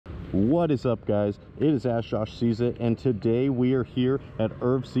What is up, guys? It is Josh Seaza, and today we are here at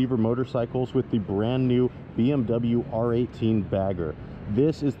Irv Seaver Motorcycles with the brand new BMW R18 Bagger.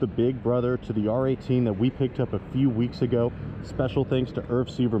 This is the big brother to the R18 that we picked up a few weeks ago. Special thanks to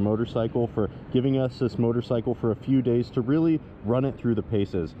Irv Seaver Motorcycle for giving us this motorcycle for a few days to really run it through the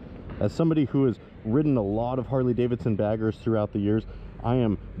paces. As somebody who has ridden a lot of Harley-Davidson Baggers throughout the years, I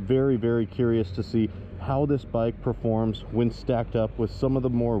am very curious to see how this bike performs when stacked up with some of the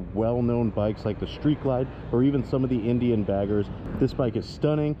more well-known bikes like the Street Glide or even some of the Indian Baggers. This bike is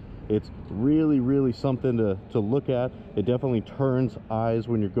stunning. It's really something to look at. It definitely turns eyes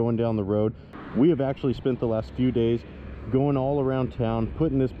when you're going down the road. We have actually spent the last few days going all around town,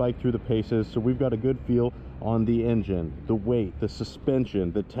 putting this bike through the paces, so we've got a good feel on the engine, the weight, the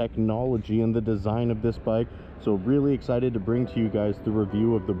suspension, the technology, and the design of this bike. So really excited to bring to you guys the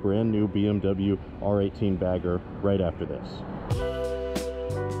review of the brand new BMW R18 Bagger right after this.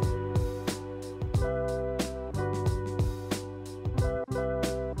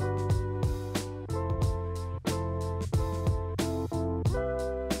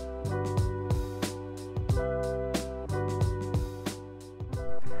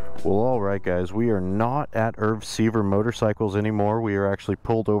 Well, all right, guys, we are not at Irv Seaver Motorcycles anymore. We are actually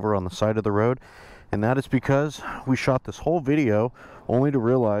pulled over on the side of the road, and that is because we shot this whole video only to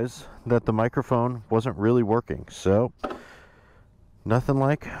realize that the microphone wasn't really working. So nothing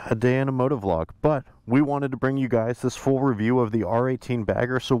like a day in a motovlog, but we wanted to bring you guys this full review of the R18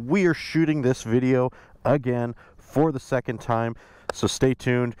 Bagger, so we are shooting this video again for the second time. So stay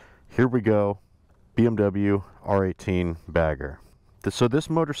tuned. Here we go. BMW R18 Bagger. So this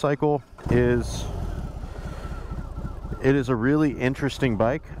motorcycle is a really interesting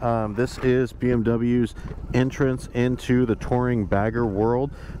bike. This is BMW's entrance into the touring bagger world.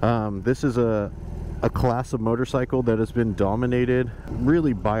 This is a class of motorcycle that has been dominated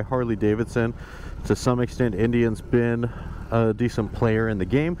really by Harley-Davidson. To some extent, Indian's been a decent player in the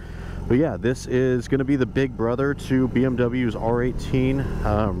game. But yeah, this is going to be the big brother to BMW's R18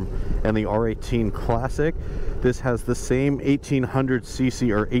 and the R18 Classic. This has the same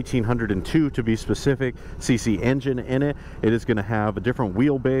 1800cc, or 1802 to be specific, cc engine in it. It is going to have a different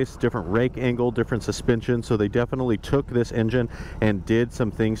wheelbase, different rake angle, different suspension. So they definitely took this engine and did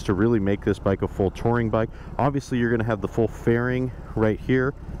some things to really make this bike a full touring bike. Obviously, you're going to have the full fairing right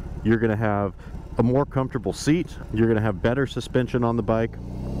here. You're going to have a more comfortable seat. You're going to have better suspension on the bike.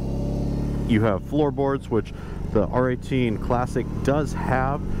 You have floorboards, which the R18 Classic does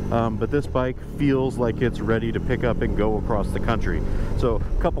have, but this bike feels like it's ready to pick up and go across the country. So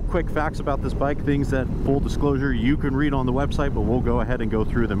a couple quick facts about this bike, things that, full disclosure, you can read on the website, but we'll go ahead and go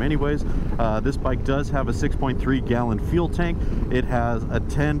through them anyways. This bike does have a 6.3 gallon fuel tank. It has a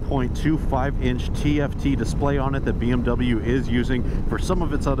 10.25 inch TFT display on it that BMW is using for some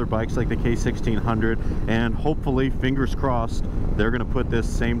of its other bikes like the K1600, and hopefully, fingers crossed, they're going to put this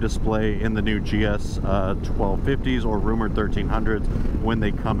same display in the new GS 1250s or rumored 1300s when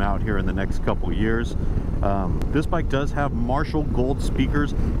they come out here in the next couple years. This bike does have Marshall Gold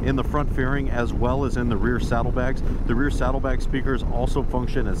speakers in the front fairing as well as in the rear saddlebags. The rear saddlebag speakers also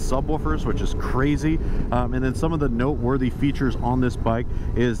function as subwoofers, which is crazy. And then some of the noteworthy features on this bike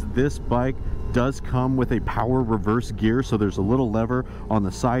is this bike does come with a power reverse gear, so there's a little lever on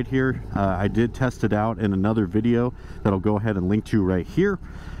the side here. I did test it out in another video that I'll go ahead and link to right here.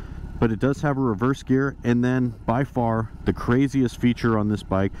 But it does have a reverse gear, and then by far the craziest feature on this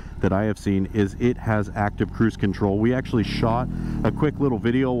bike that I have seen is it has active cruise control. We actually shot a quick little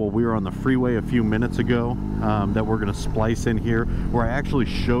video while we were on the freeway a few minutes ago that we're going to splice in here, where I actually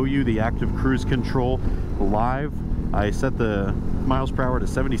show you the active cruise control live. I set the miles per hour to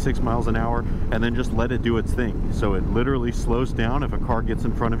 76 miles an hour and then just let it do its thing. So it literally slows down if a car gets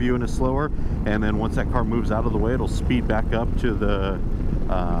in front of you and is slower, and then once that car moves out of the way, it'll speed back up to the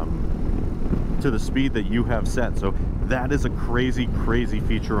speed that you have set. So that is a crazy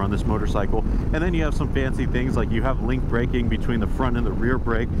feature on this motorcycle. And then you have some fancy things like you have link braking between the front and the rear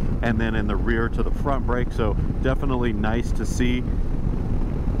brake, and then in the rear to the front brake. So definitely nice to see.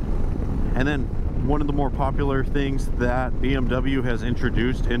 And then one of the more popular things that BMW has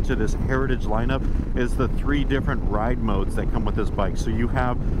introduced into this heritage lineup is the 3 different ride modes that come with this bike. So you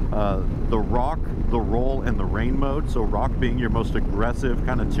have the rock, the roll, and the rain mode. So rock being your most aggressive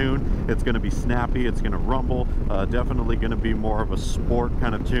kind of tune. It's going to be snappy, it's going to rumble, definitely going to be more of a sport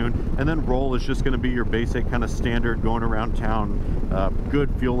kind of tune. And then roll is just going to be your basic kind of standard going around town, good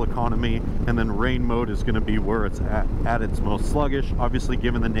fuel economy. And then rain mode is going to be where it's at its most sluggish, obviously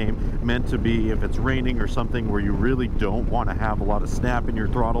given the name, meant to be if it's raining or something where you really don't want to have a lot of snap in your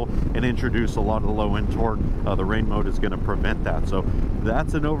throttle and introduce a lot of the low end torque. The rain mode is going to prevent that. So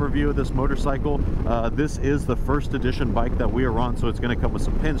that's an overview of this motorcycle. This is the first edition bike that we are on, so it's going to come with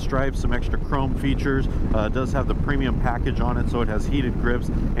some pinstripes, some extra chrome features. It does have the premium package on it, so it has heated grips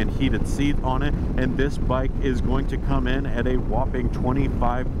and heated seat on it. And this bike is going to come in at a whopping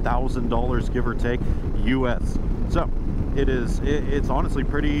 $25,000, give or take, US. So it's honestly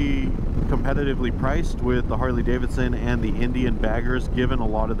pretty competitively priced with the Harley-Davidson and the Indian Baggers, given a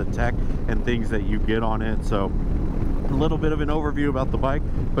lot of the tech and things that you get on it. So a little bit of an overview about the bike,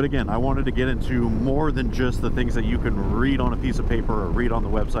 but again, I wanted to get into more than just the things that you can read on a piece of paper or read on the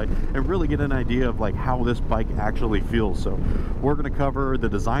website, and really get an idea of like how this bike actually feels. So we're going to cover the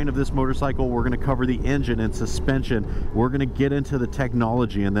design of this motorcycle, we're going to cover the engine and suspension, we're going to get into the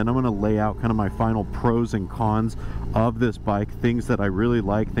technology, and then I'm going to lay out kind of my final pros and cons of this bike, things that I really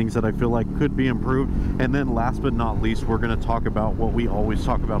like, things that I feel like could be improved, and then last but not least, we're going to talk about what we always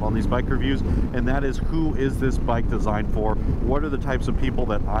talk about on these bike reviews, and that is, who is this bike designed for? What are the types of people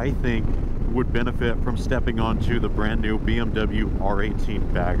that I think would benefit from stepping onto the brand new BMW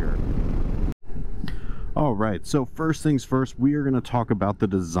R18 Bagger? All right, so first things first, we are going to talk about the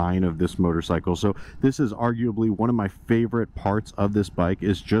design of this motorcycle. So this is arguably one of my favorite parts of this bike,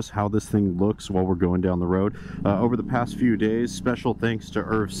 is just how this thing looks while we're going down the road. Over the past few days, special thanks to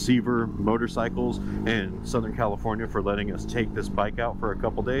Irv Seaver Motorcycles in Southern California for letting us take this bike out for a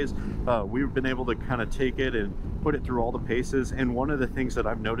couple days. We've been able to kind of take it and put it through all the paces, and one of the things that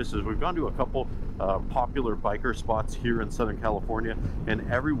I've noticed is we've gone to a couple popular biker spots here in Southern California, and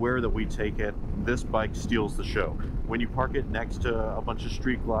everywhere that we take it, this bike steals the show. When you park it next to a bunch of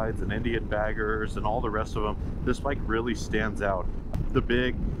street glides and Indian Baggers and all the rest of them, this bike really stands out. The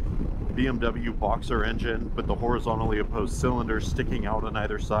big BMW Boxer engine with the horizontally opposed cylinders sticking out on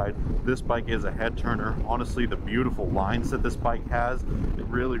either side. This bike is a head turner. Honestly, the beautiful lines that this bike has, it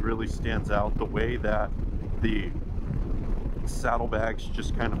really stands out. The way that the saddlebags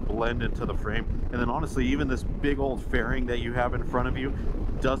just kind of blend into the frame, and then honestly, even this big old fairing that you have in front of you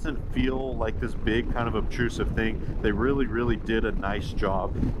doesn't feel like this big kind of obtrusive thing. They really did a nice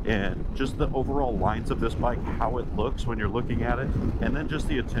job, and just the overall lines of this bike, how it looks when you're looking at it, and then just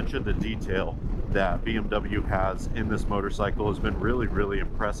the attention to detail that BMW has in this motorcycle has been really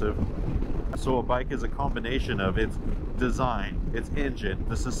impressive. So a bike is a combination of its design, its engine,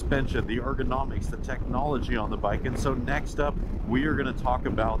 the suspension, the ergonomics, the technology on the bike. And so next up, we are going to talk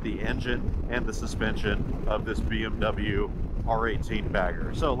about the engine and the suspension of this BMW R18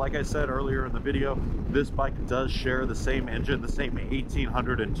 Bagger. So like I said earlier in the video, this bike does share the same engine, the same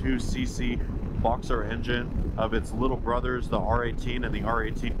 1802cc Boxer engine of its little brothers, the R18 and the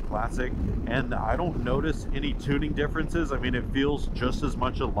R18 Classic, and I don't notice any tuning differences. I mean, it feels just as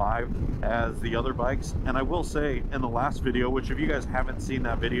much alive as the other bikes. And I will say, in the last video, which if you guys haven't seen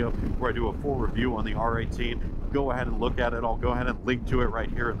that video where I do a full review on the R18, go ahead and look at it. I'll go ahead and link to it right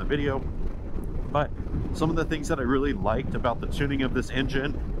here in the video. But some of the things that I really liked about the tuning of this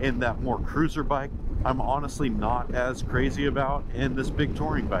engine in that more cruiser bike, I'm honestly not as crazy about in this big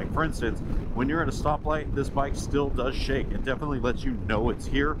touring bike. For instance, when you're at a stoplight, this bike still does shake. It definitely lets you know it's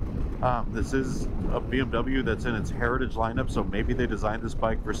here. This is a BMW that's in its heritage lineup, so maybe they designed this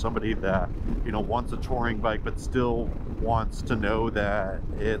bike for somebody that, you know, wants a touring bike but still wants to know that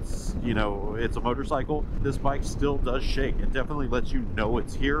it's, you know, it's a motorcycle. This bike still does shake. It definitely lets you know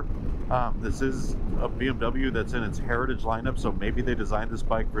it's here. This is a BMW that's in its heritage lineup, so maybe they designed this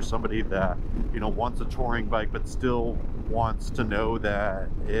bike for somebody that, you know, wants a touring bike but still wants to know that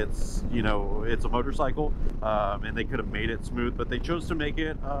it's, you know, it's a motorcycle. And they could have made it smooth, but they chose to make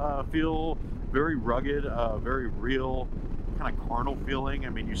it feel very rugged, very real, kind of carnal feeling. I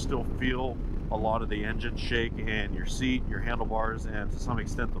mean, you still feel a lot of the engine shake in your seat, your handlebars, and to some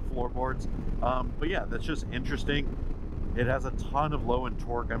extent the floorboards. But yeah, that's just interesting. It has a ton of low end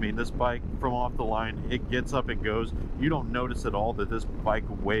torque. I mean, this bike from off the line, it gets up and goes. You don't notice at all that this bike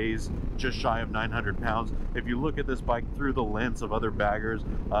weighs just shy of 900 pounds. If you look at this bike through the lens of other baggers,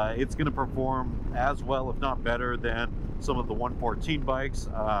 it's going to perform as well, if not better, than some of the 114 bikes.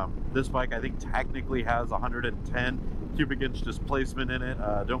 This bike, I think, technically has 110 cubic inch displacement in it.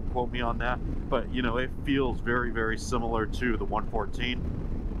 Don't quote me on that, but you know, it feels very similar to the 114.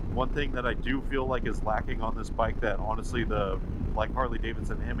 One thing that I do feel like is lacking on this bike that honestly the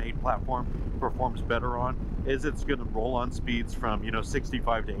Harley-Davidson M8 platform performs better on is it's going to roll on speeds from, you know,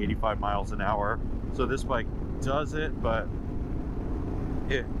 65 to 85 miles an hour. So this bike does it, but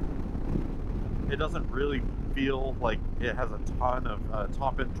it doesn't really feel like it has a ton of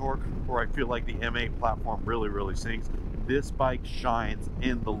top end torque, where I feel like the M8 platform really sings. This bike shines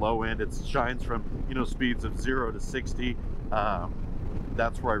in the low end. It shines from, you know, speeds of 0 to 60.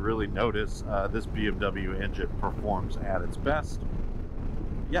 that's where I really notice this BMW engine performs at its best.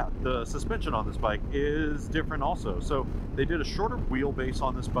 Yeah, the suspension on this bike is different also. So they did a shorter wheelbase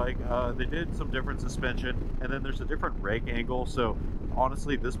on this bike. They did some different suspension, and then there's a different rake angle. So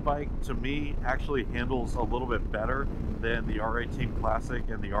honestly, this bike to me actually handles a little bit better than the R18 Classic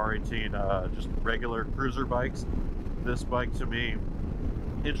and the R18 just regular cruiser bikes. This bike to me,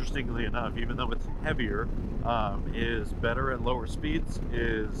 interestingly enough, even though it's heavier, is better at lower speeds,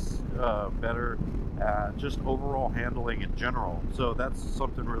 is better at just overall handling in general. So that's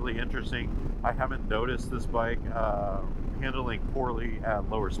something really interesting. I haven't noticed this bike handling poorly at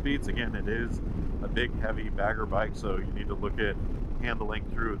lower speeds. Again, it is a big heavy bagger bike, so you need to look at handling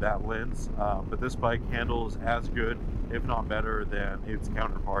through that lens, but this bike handles as good, if not better, than its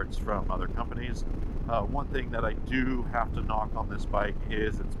counterparts from other companies. One thing that I do have to knock on this bike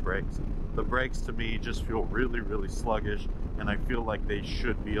is its brakes. The brakes to me just feel really sluggish, and I feel like they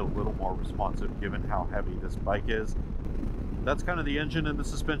should be a little more responsive given how heavy this bike is. That's kind of the engine and the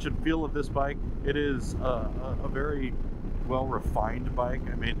suspension feel of this bike. It is a very well-refined bike.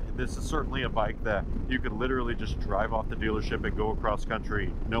 I mean, this is certainly a bike that you could literally just drive off the dealership and go across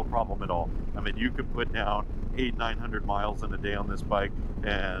country, no problem at all. I mean, you could put down 800-900 miles in a day on this bike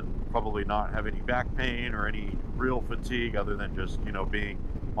and probably not have any back pain or any real fatigue other than just, you know, being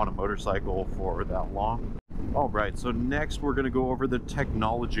on a motorcycle for that long. All right, so next we're going to go over the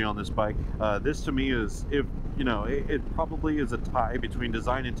technology on this bike. This to me is, if you know, it probably is a tie between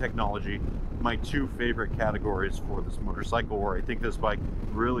design and technology, my two favorite categories for this motorcycle, where I think this bike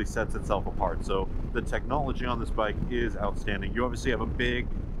really sets itself apart. So the technology on this bike is outstanding. You obviously have a big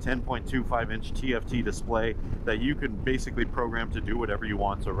 10.25-inch TFT display that you can basically program to do whatever you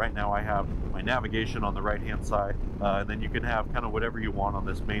want. So right now I have my navigation on the right hand side, and then you can have kind of whatever you want on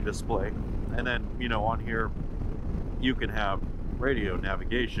this main display. And then, you know, on here you can have radio,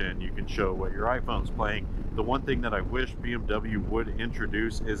 navigation, you can show what your iPhone's playing. The one thing that I wish BMW would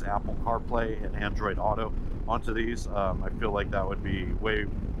introduce is Apple CarPlay and Android Auto onto these. I feel like that would be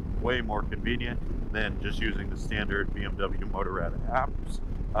way more convenient than just using the standard BMW Motorrad apps.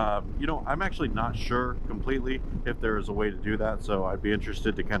 You know, I'm actually not sure completely if there is a way to do that, so I'd be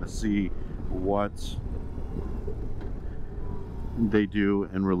interested to kind of see what they do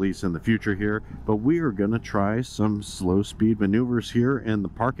and release in the future here. But we are going to try some slow speed maneuvers here in the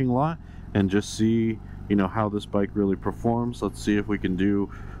parking lot and just see, you know, how this bike really performs. Let's see if we can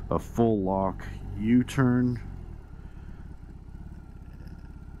do a full lock U-turn.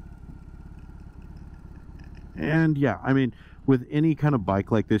 And yeah, I mean, with any kind of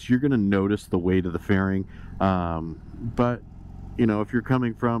bike like this, you're going to notice the weight of the fairing. But, you know, if you're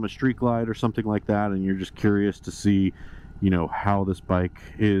coming from a street glide or something like that and you're just curious to see, you know, how this bike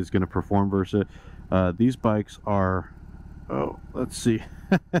is going to perform versus these bikes are, oh, let's see.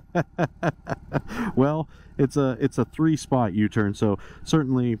 Well, it's a 3-spot U-turn, so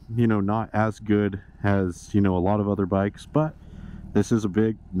certainly, you know, not as good as, you know, a lot of other bikes, but this is a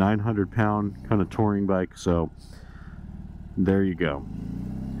big 900-pound kind of touring bike, so there you go.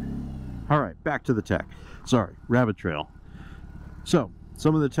 All right, back to the tech. Sorry, rabbit trail. So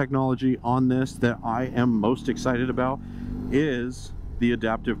some of the technology on this that I am most excited about is the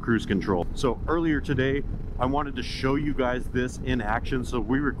adaptive cruise control. So earlier today, I wanted to show you guys this in action. So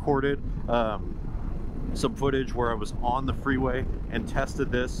we recorded some footage where I was on the freeway and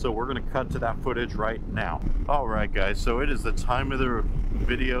tested this. So we're going to cut to that footage right now. All right, guys. So it is the time of the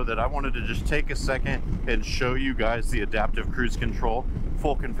video that I wanted to just take a second and show you guys the adaptive cruise control.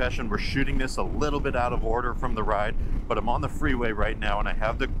 Full confession, we're shooting this a little bit out of order from the ride, but I'm on the freeway right now and I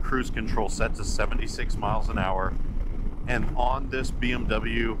have the cruise control set to 76 miles an hour. And on this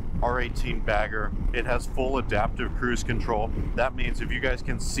BMW R18 Bagger, it has full adaptive cruise control. That means if you guys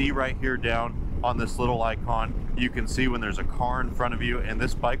can see right here down on this little icon, you can see when there's a car in front of you, and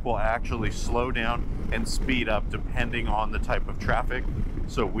this bike will actually slow down and speed up depending on the type of traffic.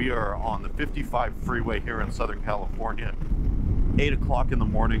 So we are on the 55 freeway here in Southern California, 8 o'clock in the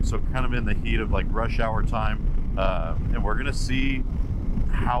morning, so kind of in the heat of like rush hour time, and we're gonna see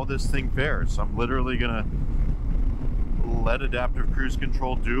how this thing fares. I'm literally gonna let adaptive cruise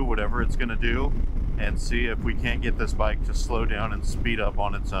control do whatever it's gonna do and see if we can't get this bike to slow down and speed up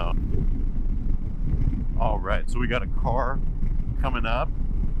on its own. All right, so we got a car coming up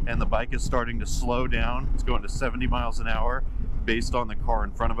and the bike is starting to slow down. It's going to 70 miles an hour based on the car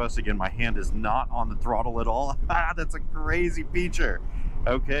in front of us. Again, my hand is not on the throttle at all. That's a crazy feature.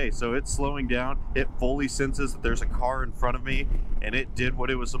 Okay, so it's slowing down. It fully senses that there's a car in front of me, and it did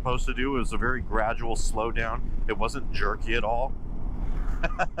what it was supposed to do. It was a very gradual slowdown. It wasn't jerky at all.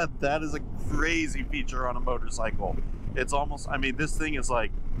 That is a crazy feature on a motorcycle. It's almost, I mean, this thing is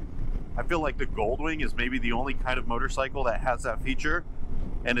like, I feel like the Goldwing is maybe the only kind of motorcycle that has that feature,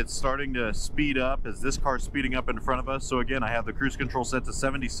 and it's starting to speed up as this car's speeding up in front of us. So again, I have the cruise control set to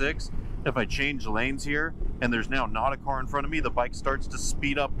 76. If I change lanes here and there's now not a car in front of me, the bike starts to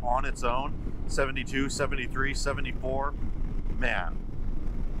speed up on its own. 72, 73, 74. Man,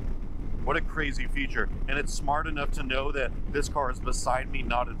 what a crazy feature. And it's smart enough to know that this car is beside me,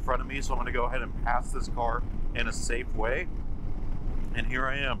 not in front of me. So I'm gonna go ahead and pass this car in a safe way. And here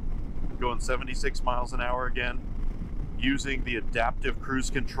I am, going 76 miles an hour again, using the adaptive cruise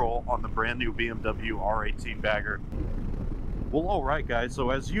control on the brand new BMW R18 Bagger. Well, all right, guys, so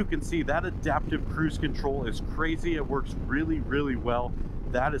as you can see, that adaptive cruise control is crazy. It works really, really well.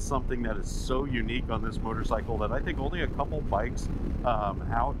 That is something that is so unique on this motorcycle that I think only a couple bikes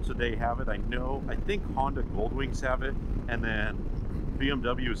out today have it. I think Honda Goldwings have it, and then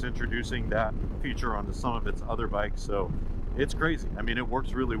BMW is introducing that feature onto some of its other bikes. So it's crazy. I mean, it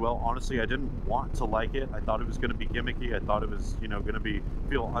works really well. Honestly, I didn't want to like it. I thought it was going to be gimmicky. I thought it was, you know, going to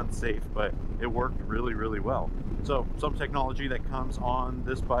feel unsafe, but it worked really, really well. So some technology that comes on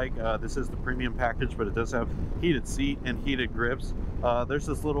this bike, this is the premium package, but it does have heated seat and heated grips. There's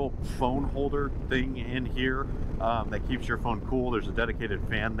this little phone holder thing in here that keeps your phone cool. There's a dedicated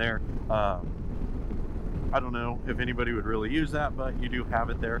fan there. I don't know if anybody would really use that, but you do have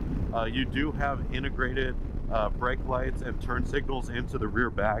it there. You do have integrated brake lights and turn signals into the rear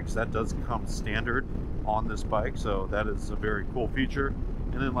bags. That does come standard on this bike, so that is a very cool feature.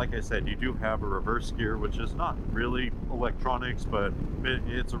 And then, like I said, you do have a reverse gear, which is not really electronics, but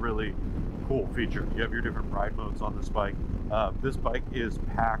it's a really cool feature. You have your different ride modes on this bike. This bike is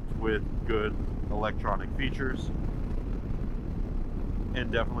packed with good electronic features,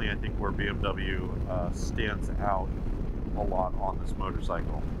 and definitely I think where BMW stands out a lot on this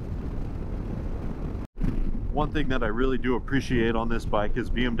motorcycle. One thing that I really do appreciate on this bike is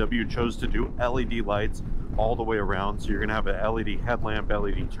BMW chose to do LED lights all the way around. So you're going to have an LED headlamp,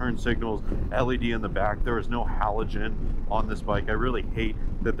 LED turn signals, LED in the back. There is no halogen on this bike. I really hate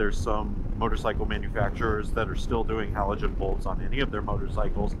that there's some motorcycle manufacturers that are still doing halogen bulbs on any of their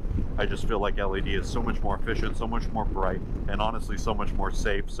motorcycles. I just feel like LED is so much more efficient, so much more bright, and honestly so much more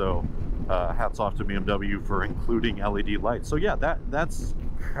safe. So hats off to BMW for including LED lights. So yeah, that's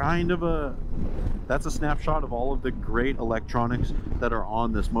kind of a snapshot of all of the great electronics that are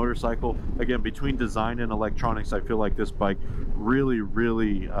on this motorcycle. Again, between design and electronics, I feel like this bike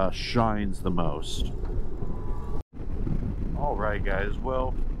really shines the most. All right, guys,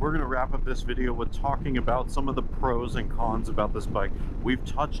 well, we're gonna wrap up this video with talking about some of the pros and cons about this bike. We've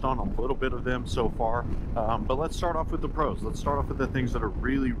touched on a little bit of them so far, but let's start off with the pros. Let's start off with the things that are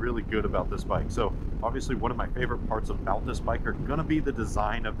really good about this bike. So obviously one of my favorite parts about this bike are gonna be the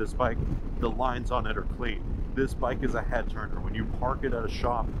design of this bike. The lines on it are clean. This bike is a head turner. When you park it at a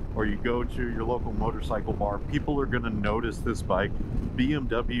shop or you go to your local motorcycle bar, people are gonna notice this bike.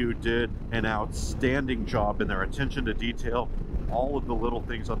 BMW did an outstanding job in their attention to detail, all of the little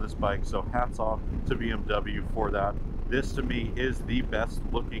things on this bike, so hats off to BMW for that. This to me is the best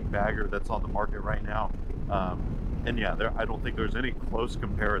looking bagger that's on the market right now, and yeah, I don't think there's any close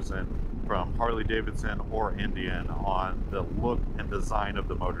comparison from Harley-Davidson or Indian on the look and design of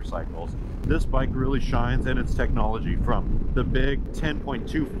the motorcycles. This bike really shines in its technology, from the big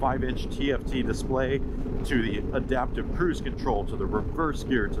 10.25-inch TFT display to the adaptive cruise control to the reverse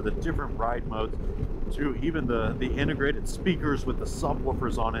gear to the different ride modes to even the integrated speakers with the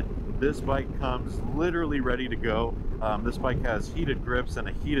subwoofers on it. This bike comes literally ready to go. This bike has heated grips and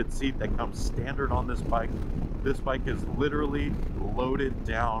a heated seat that comes standard on this bike. This bike is literally loaded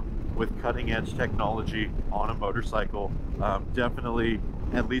down with cutting-edge technology on a motorcycle. Definitely,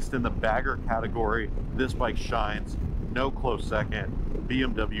 at least in the bagger category, this bike shines. No close second.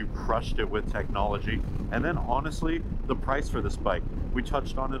 BMW crushed it with technology. And then honestly, the price for this bike, we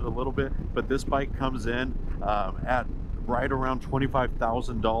touched on it a little bit, but this bike comes in at right around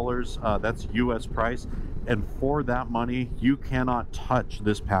 $25,000. That's US price. And for that money, you cannot touch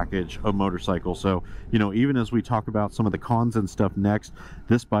this package of motorcycles. So, you know, even as we talk about some of the cons and stuff next,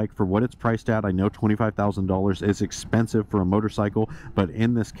 this bike, for what it's priced at, I know $25,000 is expensive for a motorcycle, but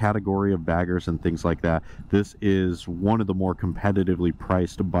in this category of baggers and things like that, this is one of the more competitively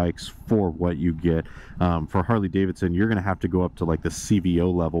priced bikes for what you get. For Harley-Davidson, you're going to have to go up to like the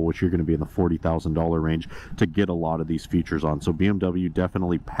CVO level, which you're going to be in the $40,000 range to get a lot of these features on. So BMW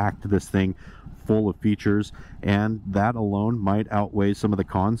definitely packed this thing full of features, and that alone might outweigh some of the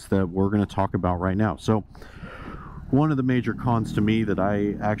cons that we're going to talk about right now. So one of the major cons to me that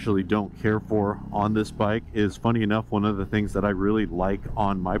I actually don't care for on this bike is, funny enough, one of the things that I really like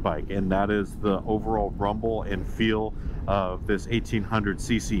on my bike, and that is the overall rumble and feel of this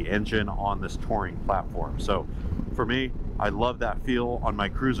 1800cc engine on this touring platform. So for me, I love that feel on my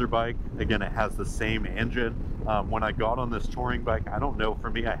cruiser bike. Again, it has the same engine. When I got on this touring bike, I don't know, for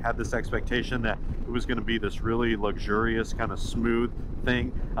me, I had this expectation that it was going to be this really luxurious, kind of smooth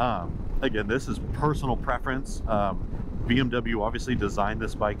thing. Again, this is personal preference. BMW obviously designed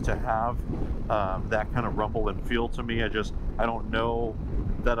this bike to have that kind of rumble and feel to me. I don't know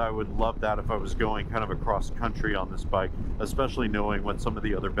that I would love that if I was going kind of across country on this bike, especially knowing what some of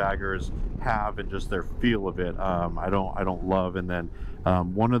the other baggers have and just their feel of it. I don't love. And then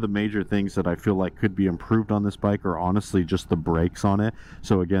one of the major things that I feel like could be improved on this bike are honestly just the brakes on it.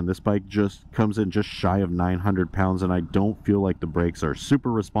 So again, this bike just comes in just shy of 900 pounds, and I don't feel like the brakes are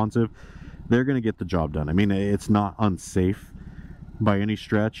super responsive. They're going to get the job done. I mean, it's not unsafe by any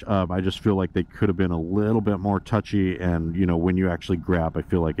stretch. I just feel like they could have been a little bit more touchy, and you know, when you actually grab, I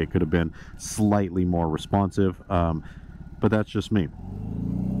feel like it could have been slightly more responsive, but that's just me.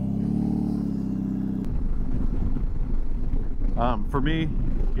 For me,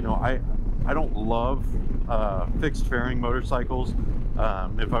 you know, I don't love fixed fairing motorcycles.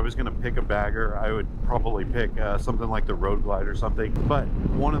 If I was going to pick a bagger, I would probably pick something like the Road Glide or something. But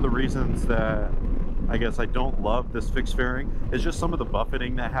one of the reasons that I guess I don't love this fixed fairing is just some of the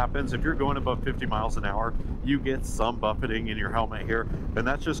buffeting that happens. If you're going above 50 miles an hour, you get some buffeting in your helmet here, and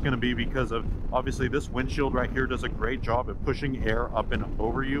that's just going to be because of, obviously, this windshield right here does a great job at pushing air up and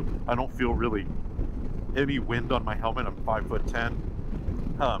over you. I don't feel really any wind on my helmet. I'm 5'10",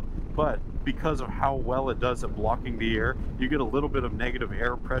 but because of how well it does at blocking the air, you get a little bit of negative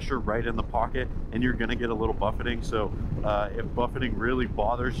air pressure right in the pocket, and you're going to get a little buffeting. So if buffeting really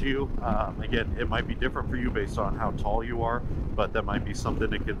bothers you, again, it might be different for you based on how tall you are, but that might be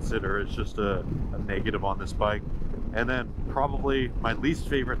something to consider. It's just a negative on this bike. And then probably my least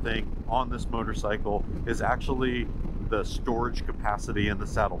favorite thing on this motorcycle is actually the storage capacity in the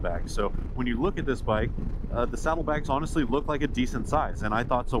saddlebag. So when you look at this bike, the saddlebags honestly look like a decent size, and I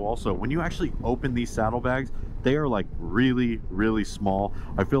thought so also. When you actually open these saddlebags, they are like really, really small.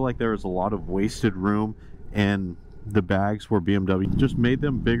 I feel like there is a lot of wasted room in the bags where BMW just made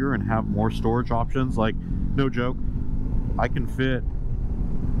them bigger and have more storage options. Like, no joke, I can fit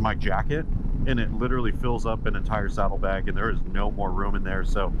my jacket and it literally fills up an entire saddlebag, and there is no more room in there.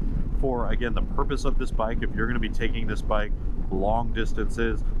 So for, again, the purpose of this bike, if you're going to be taking this bike long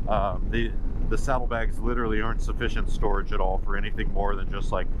distances, the saddlebags literally aren't sufficient storage at all for anything more than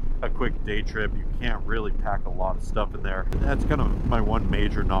just like a quick day trip. You can't really pack a lot of stuff in there. That's kind of my one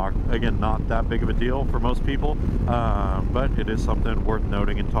major knock. Again, not that big of a deal for most people, but it is something worth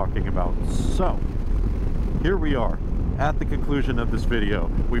noting and talking about. So here we are at the conclusion of this video.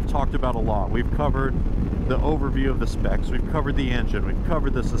 We've talked about a lot. We've covered the overview of the specs, we've covered the engine, we've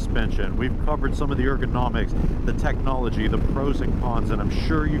covered the suspension, we've covered some of the ergonomics, the technology, the pros and cons, and I'm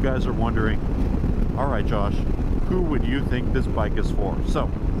sure you guys are wondering, all right, Josh, who would you think this bike is for? So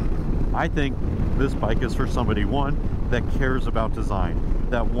I think this bike is for somebody, one, that cares about design,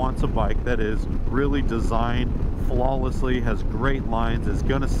 that wants a bike that is really designed flawlessly, has great lines, is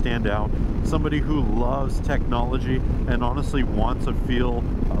gonna stand out, somebody who loves technology and honestly wants a feel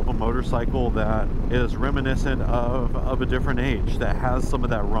of a motorcycle that is reminiscent of a different age, that has some of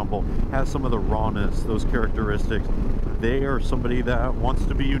that rumble, has some of the rawness, those characteristics. They are somebody that wants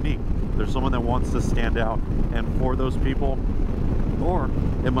to be unique. There's someone that wants to stand out, and for those people, or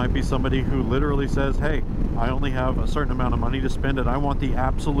it might be somebody who literally says, hey, I only have a certain amount of money to spend and I want the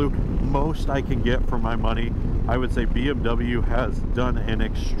absolute most I can get for my money. I would say BMW has done an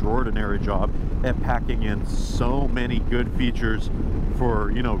extraordinary job at packing in so many good features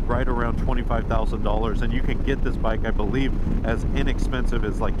for, you know, right around $25,000, and you can get this bike, I believe, as inexpensive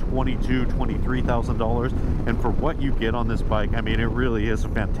as like $22,000, $23,000, and for what you get on this bike, I mean, it really is a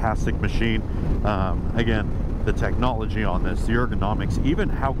fantastic machine. Again, the technology on this, the ergonomics, even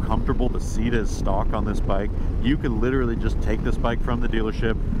how comfortable the seat is stock on this bike. You can literally just take this bike from the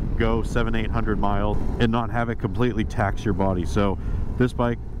dealership, go 700-800 miles, and not have it completely tax your body. So this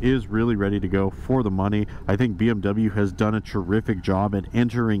bike is really ready to go for the money. I think BMW has done a terrific job at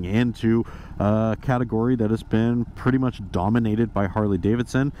entering into a category that has been pretty much dominated by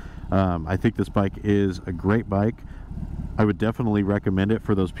Harley-Davidson. I think this bike is a great bike. I would definitely recommend it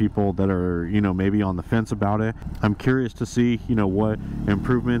for those people that are, you know, maybe on the fence about it. I'm curious to see, you know, what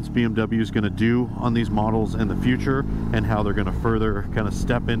improvements BMW is going to do on these models in the future and how they're going to further kind of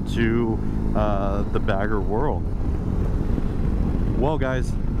step into the bagger world. Well,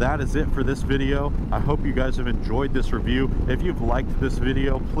 guys, that is it for this video. I hope you guys have enjoyed this review. If you've liked this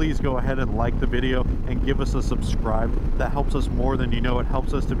video, please go ahead and like the video and give us a subscribe. That helps us more than you know. It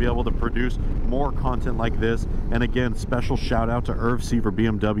helps us to be able to produce more content like this. And again, special shout out to Irv Seaver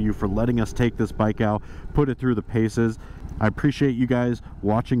BMW for letting us take this bike out, put it through the paces. I appreciate you guys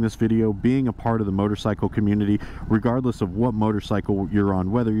watching this video, being a part of the motorcycle community, regardless of what motorcycle you're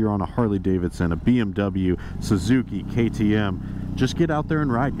on, whether you're on a Harley-Davidson, a BMW, Suzuki, KTM. Just get out there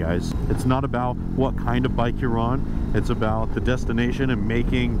and ride, guys. It's not about what kind of bike you're on. It's about the destination and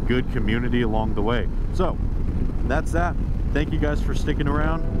making good community along the way. So that's that. Thank you guys for sticking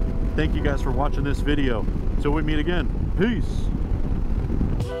around. Thank you guys for watching this video. Till we meet again. Peace.